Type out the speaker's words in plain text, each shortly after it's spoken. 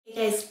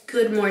Hey guys,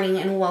 good morning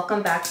and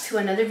welcome back to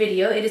another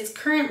video. It is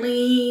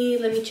currently,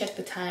 let me check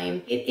the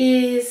time. It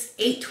is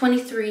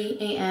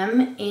 8:23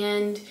 a.m.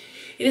 and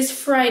it is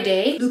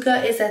Friday.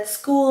 Luca is at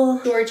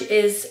school, George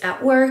is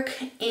at work,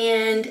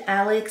 and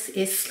Alex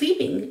is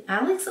sleeping.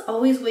 Alex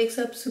always wakes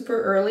up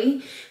super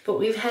early, but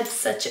we've had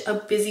such a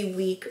busy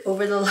week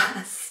over the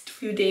last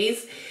few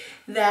days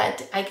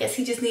that I guess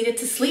he just needed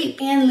to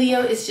sleep. And Leo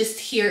is just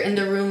here in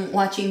the room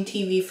watching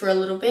TV for a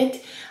little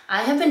bit.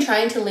 I have been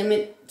trying to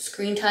limit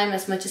screen time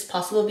as much as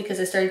possible because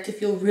I started to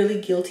feel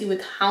really guilty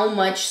with how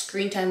much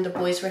screen time the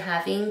boys were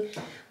having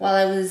while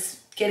I was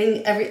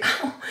getting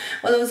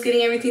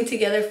everything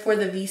together for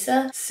the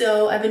visa.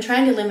 So I've been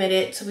trying to limit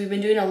it. So we've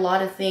been doing a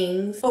lot of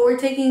things, but we're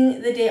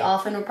taking the day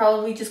off and we're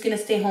probably just gonna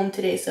stay home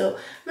today. So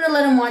I'm gonna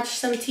let him watch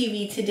some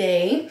TV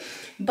today.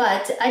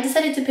 But I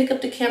decided to pick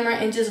up the camera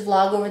and just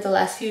vlog over the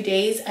last few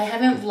days. I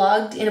haven't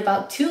vlogged in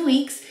about 2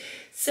 weeks,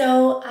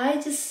 so I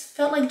just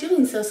felt like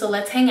doing so. So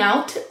let's hang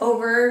out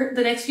over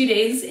the next few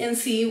days and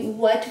see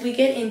what we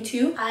get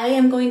into. I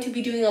am going to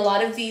be doing a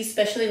lot of these,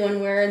 especially when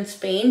we're in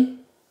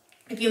Spain.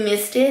 If you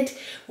missed it,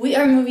 we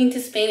are moving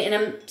to Spain, and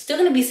I'm still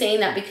going to be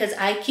saying that because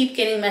I keep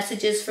getting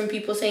messages from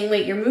people saying,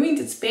 wait, you're moving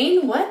to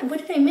Spain? What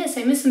did I miss?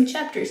 I missed some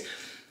chapters.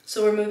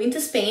 So we're moving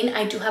to Spain.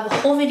 I do have a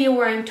whole video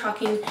where I'm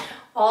talking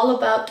all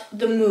about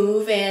the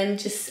move and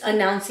just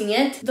announcing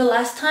it. The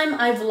last time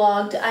I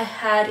vlogged, I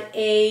had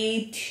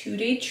a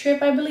 2-day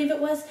trip, I believe it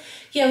was.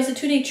 Yeah, it was a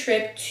 2-day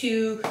trip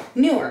to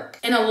Newark,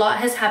 and a lot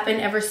has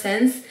happened ever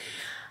since.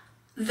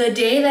 The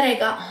day that I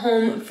got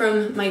home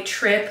from my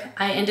trip,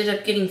 I ended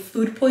up getting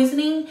food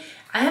poisoning.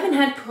 I haven't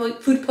had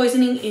food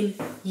poisoning in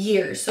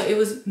years, so it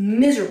was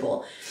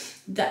miserable.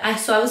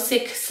 So I was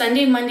sick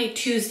Sunday, Monday,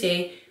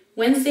 Tuesday.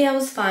 Wednesday I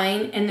was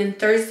fine, and then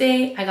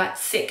Thursday I got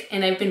sick,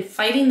 and I've been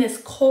fighting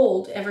this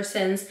cold ever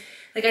since.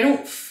 Like, I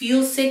don't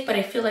feel sick, but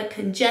I feel like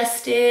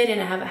congested and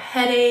I have a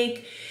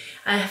headache.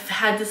 I've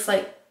had this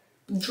like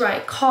dry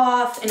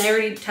cough, and I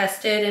already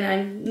tested and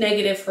I'm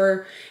negative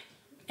for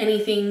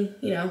anything,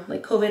 you know,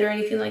 like COVID or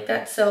anything like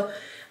that. So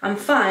I'm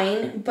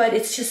fine, but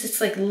it's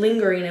like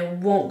lingering. It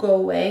won't go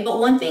away. But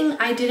one thing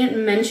I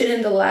didn't mention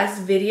in the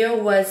last video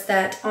was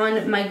that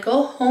on my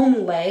go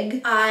home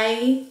leg,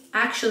 I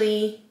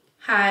actually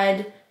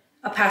had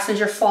a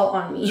passenger fall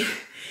on me.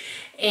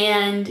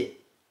 And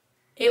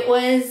it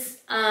was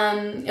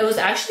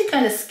actually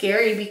kind of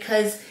scary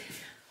because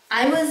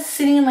I was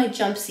sitting in my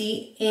jump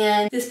seat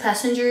and this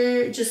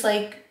passenger just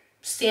like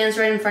stands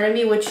right in front of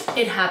me, which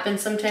it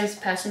happens sometimes.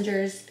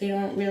 Passengers, they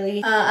don't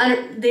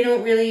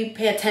really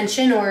pay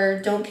attention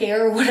or don't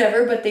care or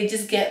whatever, but they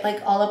just get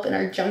like all up in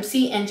our jump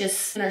seat and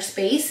just in our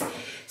space.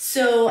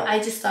 So I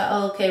just thought,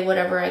 oh, okay,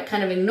 whatever. I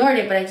kind of ignored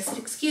it, but I just said,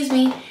 excuse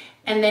me.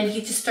 And then he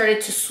just started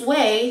to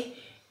sway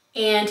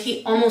and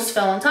he almost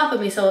fell on top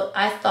of me. So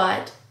I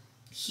thought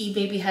he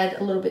maybe had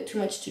a little bit too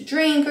much to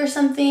drink or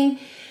something.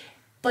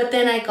 But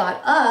then I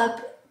got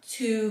up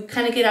to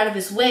kind of get out of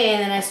his way,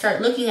 and then I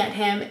start looking at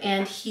him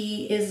and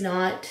he is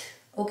not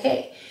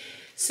okay.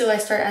 So I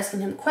start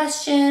asking him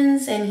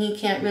questions and he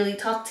can't really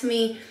talk to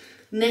me.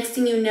 Next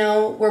thing you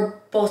know, we're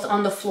both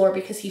on the floor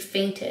because he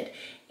fainted.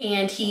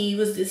 And he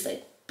was this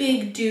like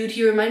big dude.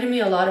 He reminded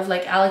me a lot of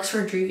like Alex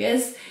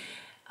Rodriguez.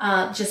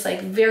 Just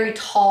like very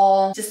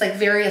tall, just like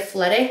very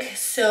athletic.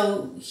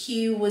 So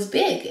he was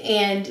big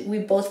and we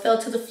both fell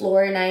to the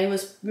floor, and I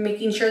was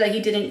making sure that he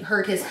didn't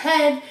hurt his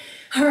head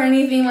or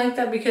anything like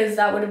that because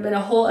that would have been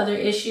a whole other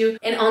issue.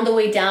 And on the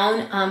way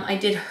down, I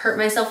did hurt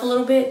myself a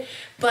little bit,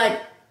 but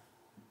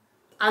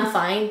I'm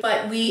fine.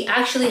 But we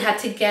actually had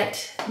to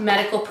get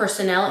medical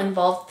personnel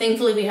involved.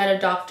 Thankfully, we had a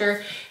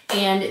doctor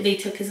and they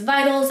took his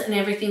vitals and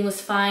everything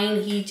was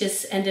fine. He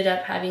just ended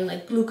up having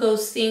like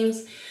glucose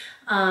things.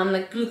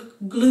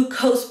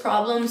 Glucose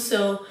problems.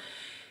 So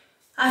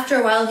after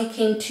a while he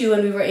came to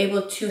and we were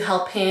able to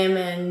help him,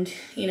 and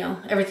you know,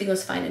 everything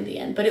was fine in the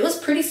end. But it was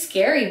pretty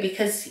scary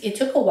because it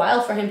took a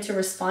while for him to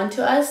respond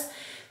to us.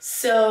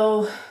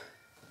 So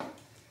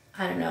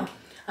I don't know.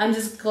 I'm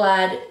just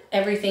glad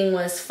everything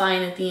was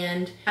fine at the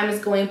end. Time is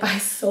going by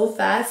so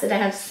fast and I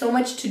have so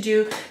much to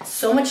do,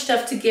 so much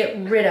stuff to get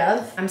rid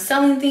of. I'm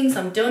selling things,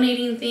 I'm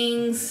donating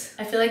things.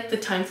 I feel like the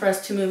time for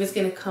us to move is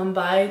gonna come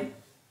by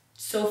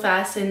so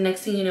fast, and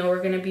next thing you know,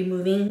 we're gonna be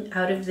moving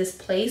out of this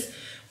place,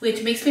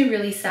 which makes me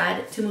really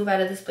sad to move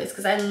out of this place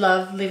because I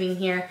love living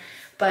here,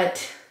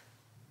 but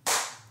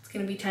it's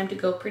gonna be time to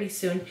go pretty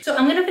soon. So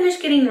I'm gonna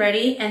finish getting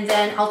ready and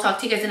then I'll talk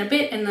to you guys in a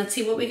bit, and let's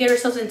see what we get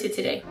ourselves into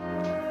today.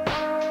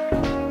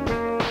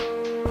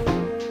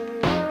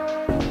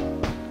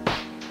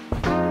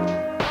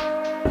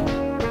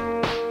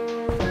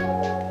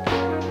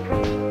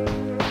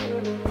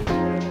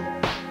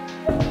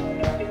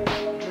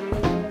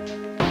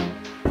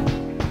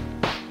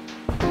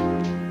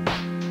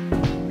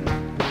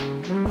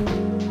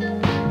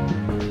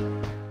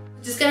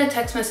 Got a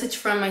text message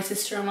from my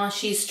sister-in-law.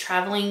 She's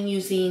traveling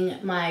using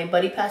my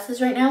buddy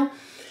passes right now,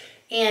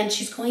 and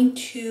she's going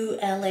to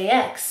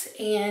LAX,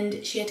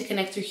 and she had to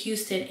connect through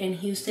Houston, and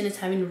Houston is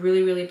having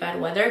really, really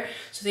bad weather.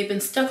 So they've been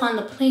stuck on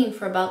the plane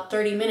for about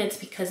 30 minutes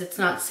because it's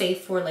not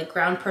safe for like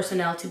ground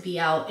personnel to be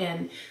out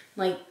and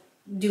like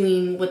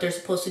doing what they're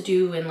supposed to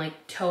do and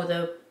like tow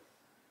the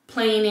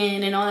plane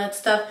in and all that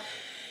stuff.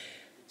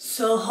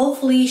 So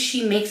hopefully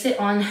she makes it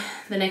on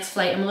the next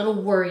flight. I'm a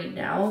little worried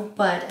now,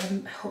 but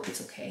I hope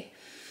it's okay.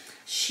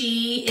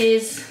 She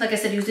is, like I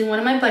said, using one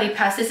of my buddy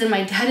passes, and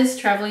my dad is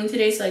traveling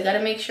today, so I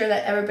gotta make sure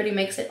that everybody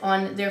makes it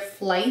on their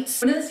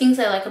flights. One of the things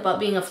I like about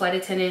being a flight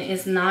attendant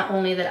is not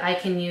only that I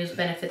can use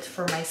benefits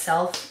for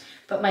myself,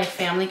 but my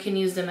family can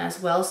use them as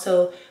well.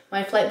 So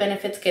my flight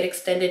benefits get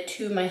extended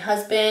to my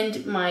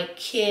husband, my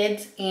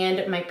kids,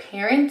 and my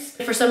parents.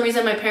 If for some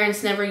reason my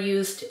parents never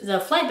used the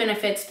flight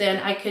benefits,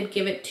 then I could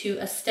give it to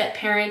a step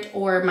parent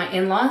or my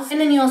in-laws. And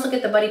then you also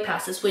get the buddy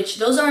passes, which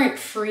those aren't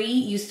free.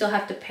 You still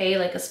have to pay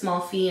like a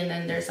small fee, and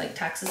then there's like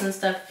taxes and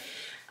stuff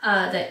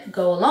that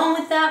go along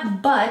with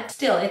that. But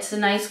still, it's a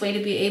nice way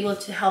to be able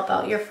to help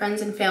out your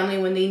friends and family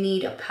when they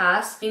need a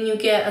pass. And you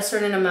get a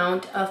certain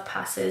amount of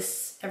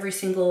passes every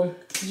single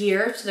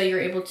year so that you're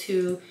able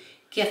to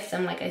gift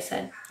them, like I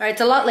said. All right,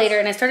 it's a lot later,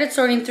 and I started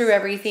sorting through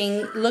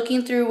everything,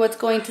 looking through what's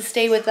going to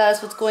stay with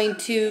us, what's going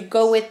to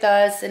go with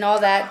us, and all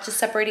that, just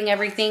separating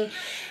everything.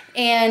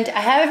 And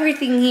I have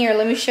everything here.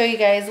 Let me show you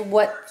guys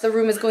what the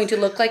room is going to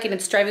look like, and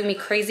it's driving me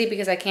crazy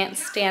because I can't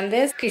stand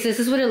this. Okay, so this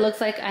is what it looks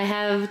like. I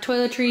have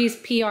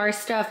toiletries, PR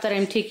stuff that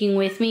I'm taking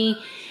with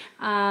me.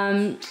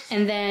 And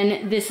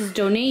then this is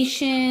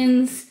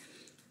donations.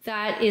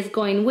 That is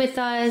going with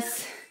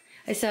us.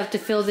 I still have to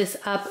fill this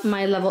up,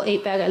 my level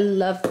 8 bag. I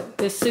love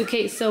this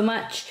suitcase so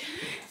much.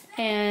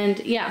 And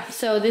yeah,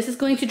 so this is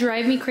going to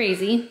drive me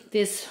crazy,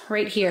 this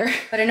right here.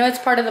 But I know it's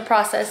part of the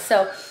process.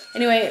 So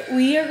anyway,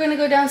 we are gonna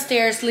go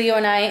downstairs, Leo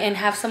and I, and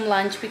have some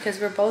lunch because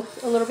we're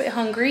both a little bit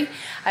hungry.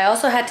 I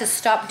also had to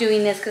stop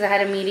doing this because I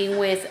had a meeting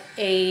with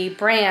a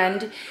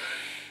brand.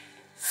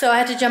 So I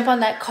had to jump on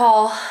that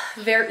call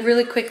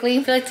really quickly.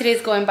 I feel like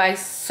today's going by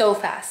so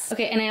fast.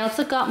 Okay, and I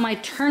also got my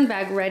turn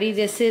bag ready.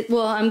 This is,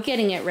 well, I'm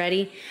getting it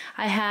ready.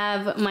 I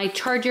have my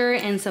charger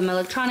and some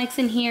electronics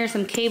in here,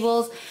 some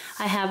cables.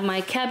 I have my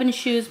cabin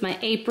shoes, my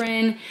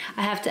apron.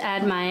 I have to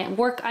add my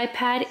work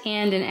iPad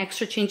and an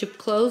extra change of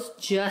clothes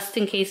just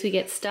in case we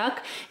get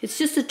stuck. It's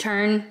just a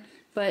turn,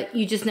 but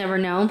you just never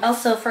know.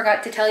 Also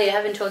forgot to tell you, I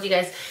haven't told you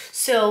guys.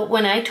 So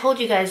when I told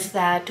you guys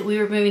that we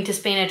were moving to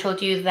Spain, I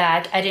told you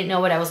that I didn't know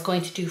what I was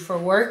going to do for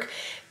work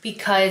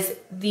because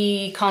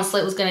the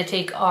consulate was gonna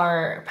take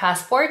our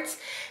passports.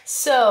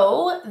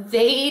 So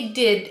they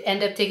did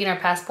end up taking our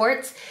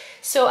passports.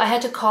 So I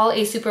had to call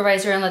a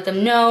supervisor and let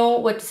them know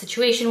what the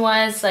situation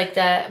was, like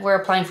that we're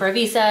applying for a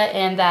visa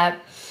and that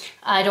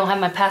I don't have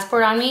my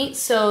passport on me.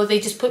 So they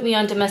just put me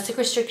on domestic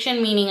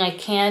restriction, meaning I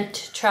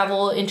can't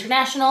travel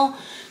international.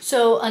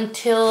 So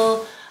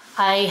until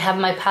I have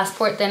my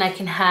passport, then I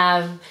can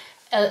have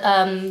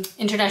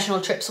international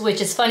trips,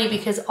 which is funny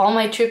because all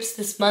my trips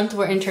this month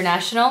were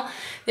international.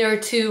 They were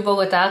to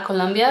Bogota,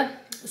 Colombia.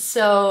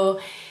 So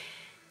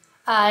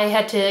I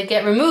had to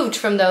get removed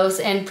from those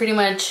and pretty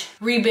much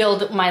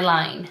rebuild my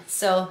line.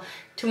 So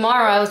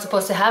tomorrow I was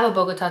supposed to have a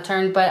Bogota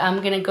turn, but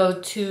I'm gonna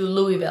go to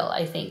Louisville,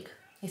 I think.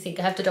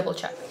 I have to double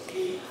check.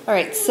 All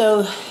right,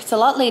 so it's a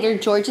lot later.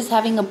 George is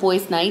having a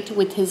boys' night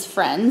with his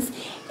friends.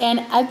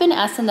 And I've been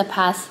asked in the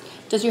past,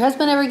 does your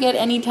husband ever get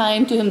any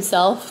time to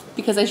himself?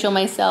 Because I show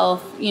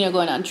myself, you know,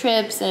 going on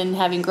trips and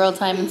having girl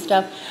time and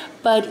stuff.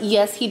 But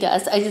yes, he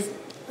does. I just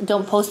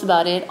don't post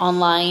about it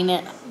online,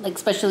 like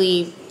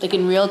especially like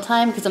in real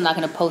time, because I'm not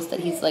going to post that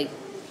he's like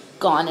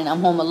gone and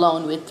I'm home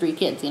alone with 3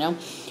 kids, you know.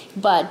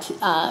 But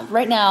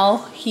right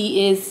now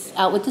he is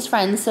out with his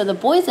friends, so the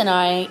boys and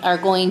I are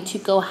going to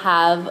go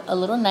have a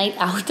little night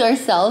out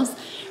ourselves.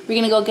 We're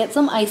gonna go get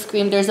some ice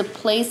cream. There's a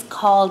place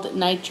called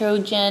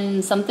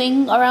Nitrogen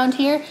something around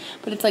here,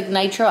 but it's like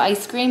nitro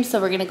ice cream, so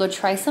we're gonna go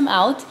try some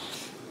out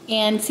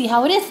and see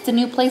how it is. It's a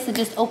new place that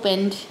just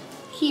opened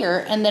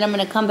here, and then I'm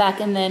gonna come back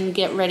and then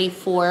get ready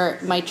for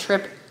my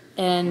trip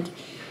and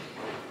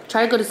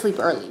try to go to sleep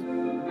early.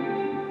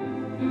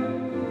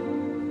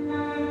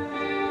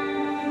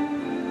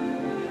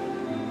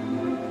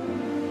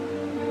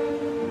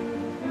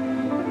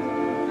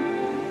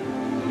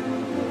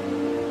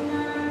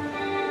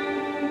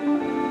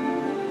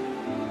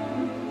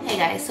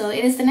 Guys, so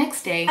it is the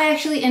next day. I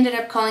actually ended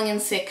up calling in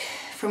sick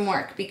from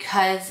work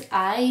because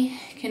I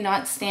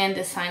cannot stand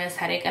this sinus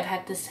headache. I've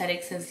had this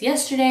headache since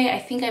yesterday. I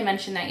think I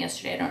mentioned that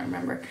yesterday, I don't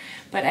remember.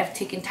 But I've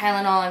taken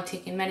Tylenol, I've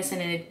taken medicine,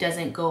 and it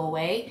doesn't go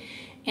away.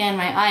 And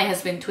my eye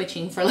has been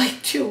twitching for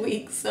like 2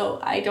 weeks, so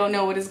I don't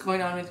know what is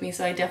going on with me.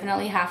 So I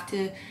definitely have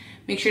to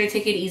make sure to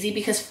take it easy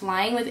because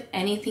flying with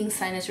anything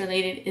sinus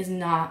related is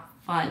not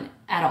fun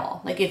at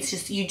all. Like it's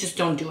just, you just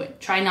don't do it.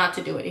 Try not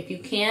to do it. If you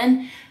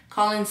can,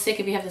 call in sick.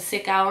 If you have the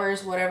sick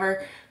hours,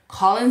 whatever,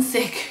 call in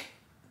sick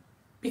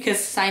because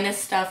sinus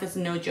stuff is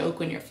no joke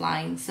when you're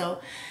flying.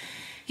 So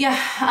yeah,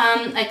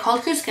 I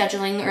called crew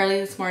scheduling early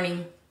this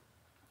morning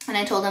and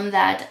I told them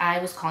that I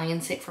was calling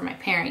in sick for my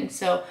pairing.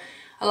 So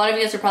a lot of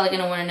you guys are probably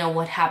going to want to know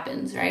what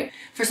happens, right?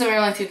 For some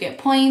airlines, you get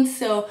points.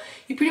 So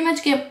you pretty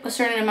much get a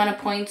certain amount of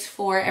points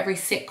for every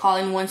sick call.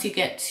 And once you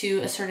get to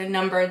a certain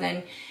number,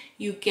 then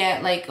you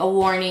get like a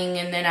warning.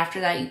 And then after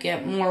that, you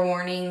get more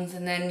warnings.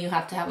 And then you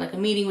have to have like a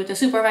meeting with the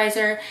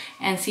supervisor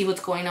and see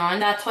what's going on.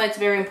 That's why it's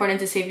very important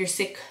to save your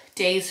sick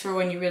days for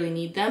when you really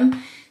need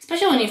them,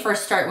 especially when you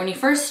first start. When you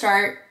first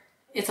start,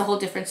 it's a whole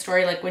different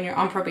story. Like when you're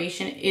on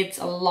probation, it's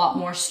a lot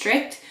more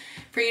strict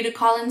for you to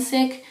call in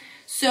sick.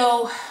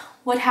 So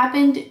what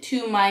happened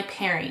to my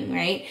pairing,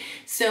 right?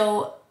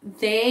 So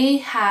they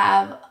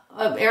have,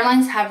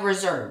 airlines have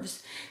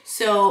reserves.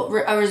 So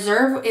a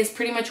reserve is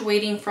pretty much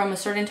waiting from a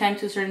certain time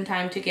to a certain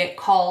time to get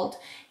called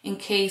in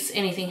case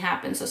anything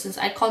happens. So since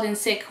I called in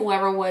sick,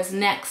 whoever was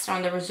next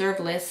on the reserve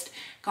list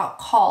got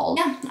called.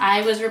 Yeah,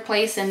 I was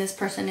replaced and this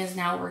person is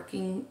now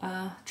working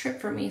a trip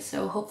for me.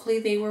 So hopefully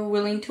they were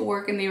willing to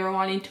work and they were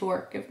wanting to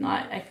work. If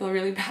not, I feel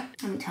really bad.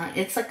 I'm telling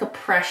you, it's like a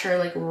pressure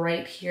like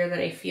right here that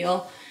I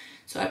feel.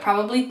 So I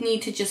probably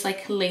need to just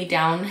like lay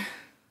down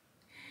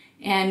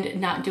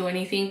and not do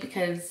anything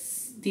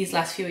because these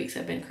last few weeks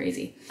have been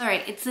crazy. All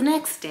right, it's the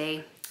next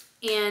day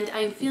and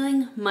I'm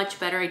feeling much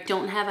better. I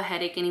don't have a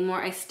headache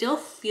anymore. I still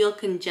feel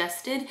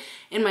congested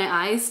and my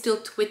eyes still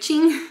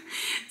twitching.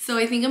 So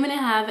I think I'm gonna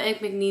have a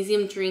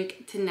magnesium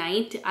drink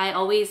tonight. I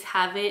always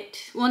have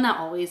it, well, not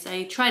always.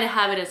 I try to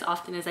have it as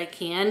often as I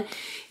can.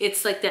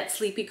 It's like that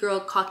Sleepy Girl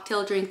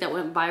cocktail drink that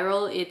went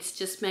viral. It's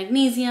just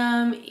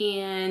magnesium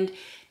and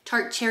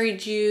tart cherry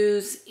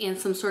juice and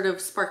some sort of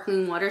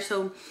sparkling water.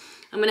 So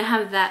I'm gonna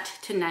have that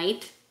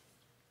tonight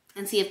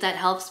and see if that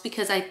helps,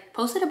 because I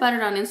posted about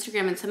it on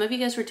Instagram and some of you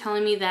guys were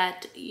telling me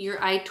that your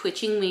eye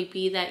twitching may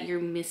be that you're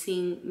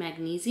missing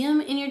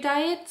magnesium in your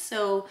diet.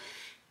 So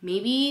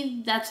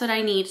maybe that's what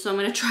I need. So I'm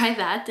gonna try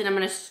that and I'm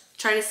gonna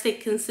try to stay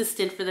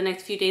consistent for the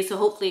next few days. So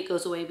hopefully it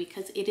goes away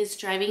because it is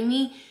driving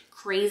me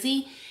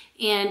crazy.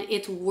 And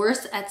it's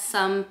worse at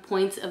some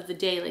points of the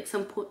day. Like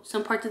some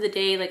parts of the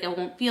day, like I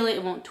won't feel it,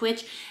 it won't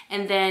twitch.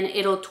 And then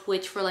it'll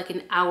twitch for like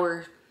an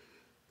hour,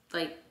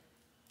 like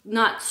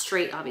not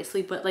straight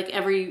obviously, but like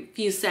every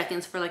few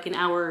seconds for like an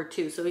hour or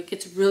two. So it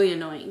gets really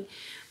annoying.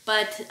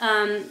 But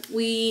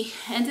we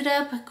ended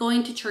up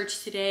going to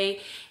church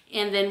today.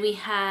 And then we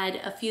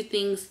had a few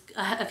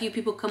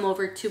people come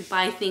over to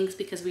buy things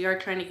because we are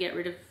trying to get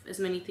rid of as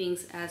many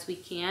things as we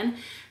can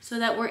so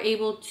that we're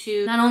able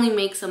to not only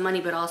make some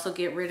money, but also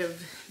get rid of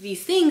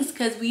these things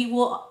because we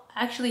will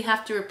actually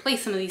have to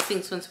replace some of these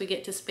things once we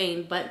get to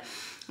Spain. But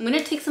I'm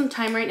gonna take some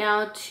time right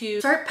now to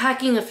start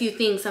packing a few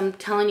things. I'm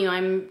telling you,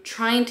 I'm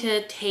trying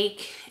to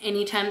take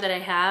any time that I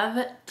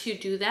have to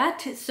do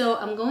that. So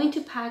I'm going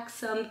to pack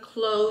some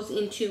clothes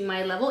into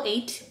my level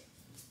 8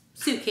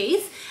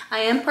 suitcase. I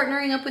am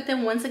partnering up with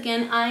them once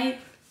again. I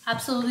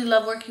absolutely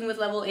love working with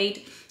level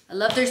 8. I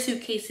love their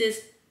suitcases.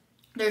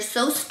 They're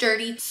so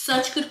sturdy,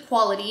 such good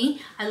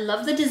quality. I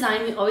love the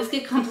design. We always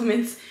get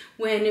compliments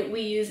when we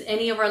use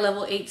any of our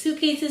level 8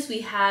 suitcases. We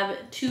have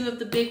 2 of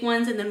the big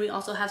ones and then we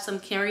also have some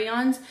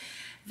carry-ons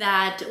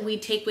that we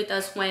take with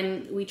us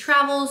when we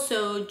travel.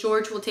 So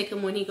George will take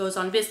them when he goes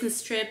on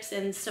business trips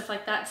and stuff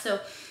like that. So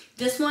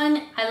this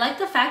one, I like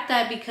the fact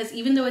that because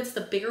even though it's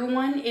the bigger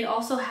one, it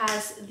also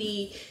has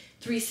the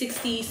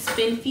 360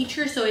 spin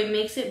feature, so it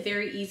makes it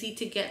very easy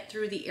to get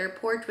through the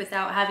airport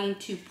without having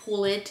to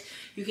pull it.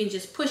 You can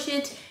just push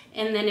it,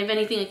 and then if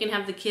anything, I can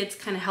have the kids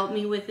kind of help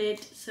me with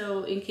it,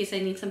 so in case I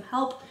need some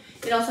help.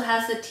 It also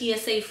has the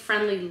TSA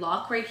friendly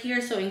lock right here,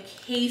 so in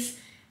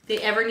case they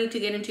ever need to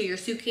get into your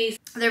suitcase.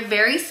 They're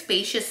very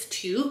spacious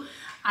too.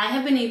 I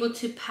have been able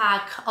to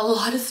pack a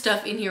lot of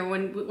stuff in here.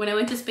 When I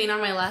went to Spain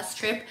on my last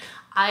trip,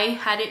 I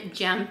had it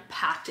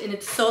jam-packed and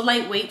it's so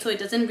lightweight, so it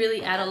doesn't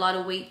really add a lot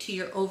of weight to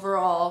your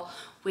overall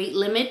weight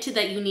limit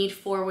that you need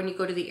for when you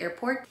go to the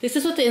airport. This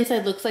is what the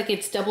inside looks like.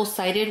 It's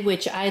double-sided,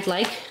 which I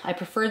like. I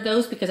prefer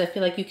those because I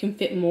feel like you can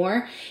fit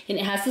more. And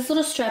it has this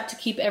little strap to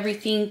keep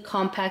everything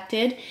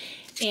compacted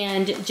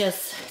and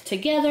just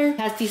together. It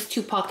has these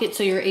 2 pockets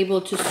so you're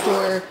able to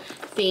store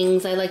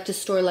things. I like to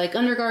store like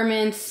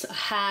undergarments, a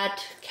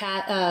hat,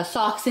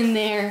 socks in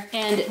there,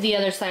 and the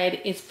other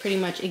side is pretty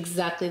much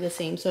exactly the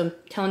same. So I'm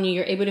telling you,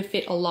 you're able to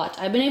fit a lot.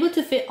 I've been able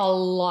to fit a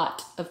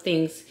lot of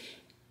things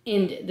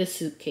in the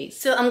suitcase.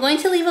 So I'm going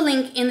to leave a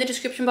link in the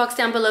description box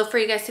down below for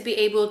you guys to be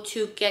able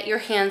to get your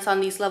hands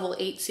on these level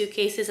 8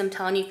 suitcases. I'm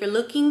telling you, if you're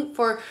looking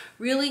for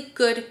really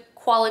good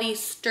quality,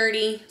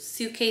 sturdy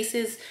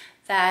suitcases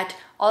that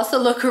also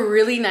look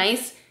really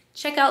nice,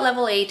 check out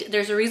level 8.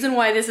 There's a reason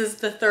why this is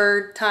the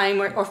 3rd time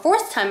or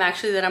 4th time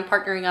actually that I'm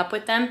partnering up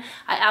with them.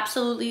 I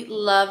absolutely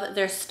love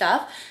their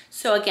stuff.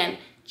 So again,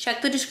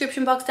 check the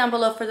description box down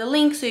below for the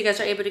link so you guys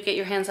are able to get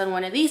your hands on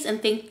one of these.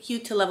 And thank you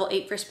to level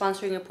 8 for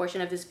sponsoring a portion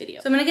of this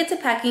video. So I'm gonna get to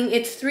packing.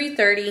 It's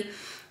 3:30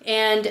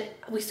 and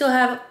we still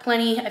have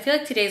plenty. I feel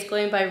like today is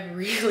going by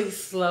really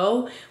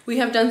slow. We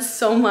have done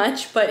so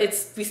much, but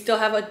we still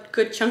have a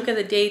good chunk of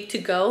the day to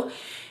go.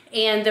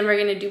 And then we're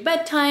gonna do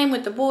bedtime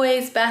with the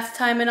boys, bath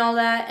time and all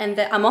that. And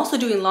then I'm also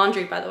doing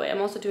laundry, by the way.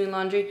 I'm also doing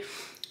laundry.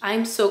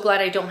 I'm so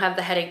glad I don't have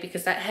the headache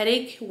because that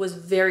headache was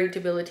very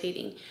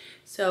debilitating.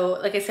 So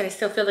like I said, I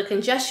still feel the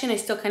congestion. I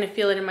still kind of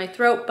feel it in my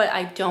throat, but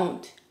I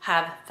don't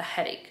have the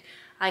headache.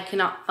 I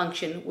cannot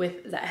function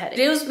with that headache.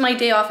 It was my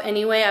day off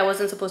anyway. I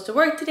wasn't supposed to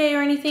work today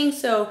or anything,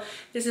 so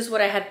this is what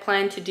I had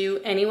planned to do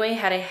anyway.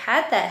 Had I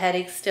had that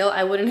headache still,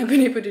 I wouldn't have been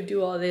able to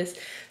do all this.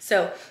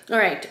 So, all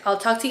right, I'll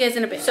talk to you guys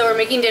in a bit. So we're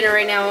making dinner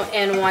right now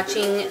and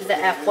watching the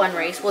F1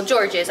 race. Well,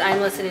 George is.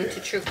 I'm listening to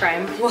true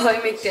crime while I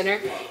make dinner.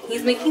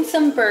 He's making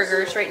some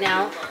burgers right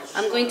now.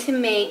 I'm going to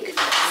make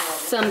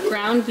some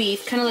ground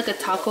beef, kind of like a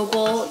taco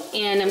bowl,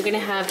 and I'm gonna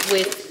have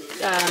with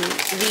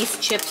these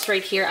chips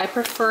right here. I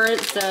prefer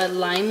the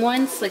lime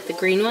ones, like the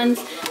green ones,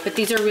 but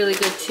these are really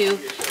good too.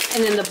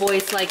 And then the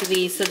boys like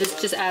these, so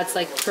this just adds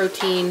like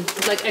protein,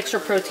 like extra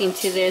protein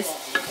to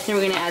this. Then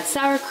we're gonna add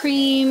sour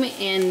cream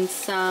and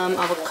some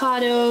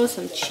avocado,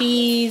 some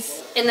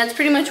cheese. And that's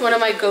pretty much one of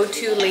my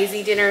go-to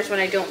lazy dinners when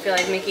I don't feel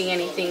like making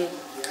anything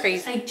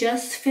crazy. I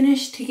just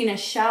finished taking a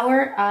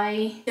shower.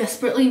 I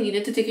desperately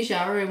needed to take a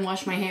shower and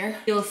wash my hair.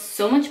 Feels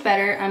so much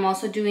better. I'm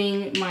also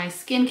doing my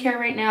skincare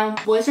right now.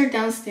 Boys are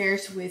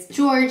downstairs with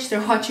George.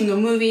 They're watching a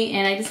movie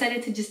and I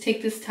decided to just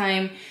take this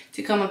time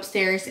to come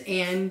upstairs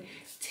and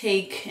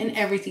take an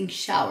everything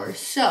shower.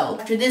 So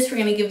after this, we're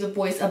gonna give the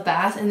boys a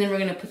bath and then we're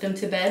gonna put them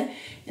to bed.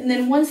 And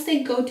then once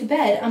they go to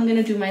bed, I'm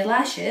gonna do my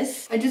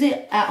lashes. I do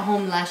the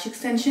at-home lash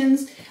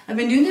extensions. I've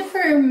been doing it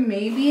for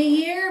maybe a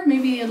year,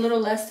 maybe a little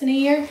less than a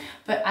year,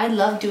 but I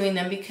love doing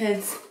them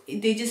because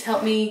they just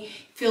help me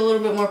feel a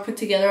little bit more put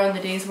together on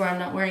the days where I'm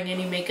not wearing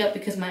any makeup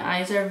because my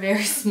eyes are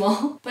very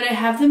small. But I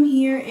have them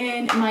here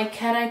in my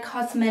Cat Eye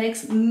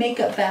Cosmetics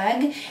makeup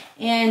bag.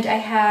 And I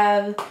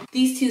have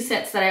these two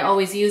sets that I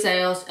always use.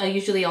 I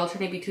usually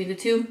alternate between the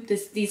two.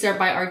 These are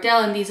by Ardell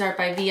and these are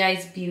by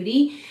VI's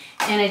Beauty.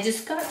 And I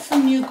just got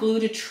some new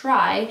glue to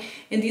try.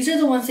 And these are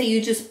the ones that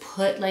you just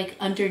put like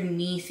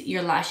underneath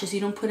your lashes.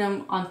 You don't put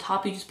them on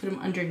top, you just put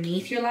them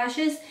underneath your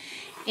lashes.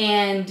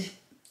 And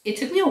it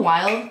took me a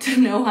while to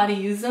know how to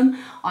use them,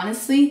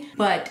 honestly.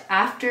 But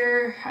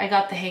after I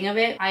got the hang of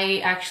it, I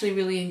actually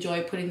really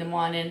enjoy putting them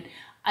on. And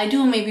I do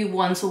them maybe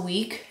once a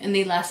week and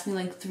they last me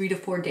like 3 to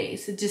 4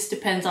 days. It just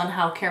depends on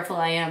how careful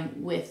I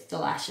am with the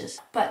lashes.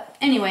 But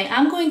anyway,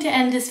 I'm going to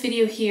end this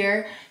video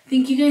here.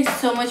 Thank you guys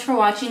so much for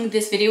watching.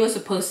 This video was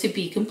supposed to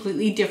be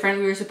completely different.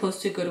 We were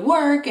supposed to go to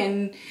work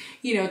and,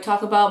 you know,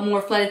 talk about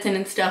more flight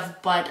attendant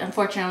stuff, but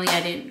unfortunately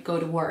I didn't go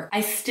to work.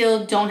 I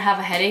still don't have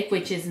a headache,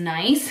 which is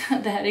nice.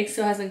 The headache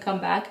still hasn't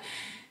come back.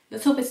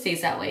 Let's hope it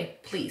stays that way,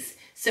 please.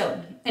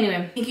 So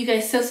anyway, thank you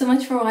guys so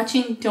much for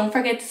watching. Don't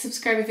forget to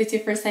subscribe if it's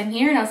your first time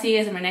here, and I'll see you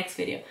guys in my next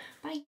video.